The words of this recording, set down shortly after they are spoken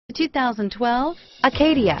2012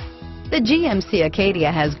 Acadia. The GMC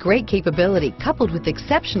Acadia has great capability coupled with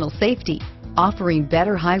exceptional safety, offering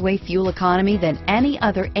better highway fuel economy than any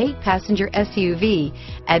other 8-passenger SUV,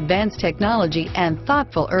 advanced technology, and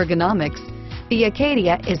thoughtful ergonomics. The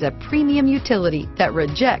Acadia is a premium utility that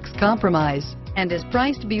rejects compromise and is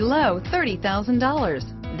priced below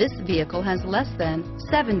 $30,000. This vehicle has less than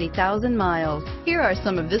 70,000 miles. Here are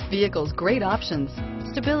some of this vehicle's great options: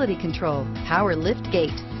 stability control, power lift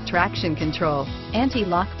gate, traction control,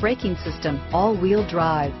 anti-lock braking system, all-wheel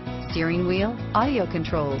drive, steering wheel audio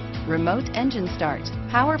controls, remote engine start,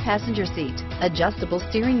 power passenger seat, adjustable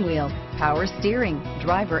steering wheel, power steering,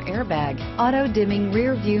 driver airbag, auto dimming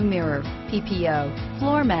rear view mirror, PPO,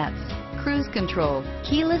 floor mats, cruise control,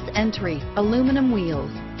 keyless entry, aluminum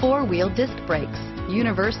wheels, 4-wheel disc brakes,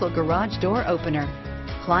 universal garage door opener,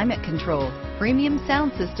 climate control, premium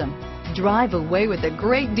sound system. Drive away with a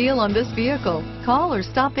great deal on this vehicle. Call or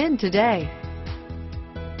stop in today.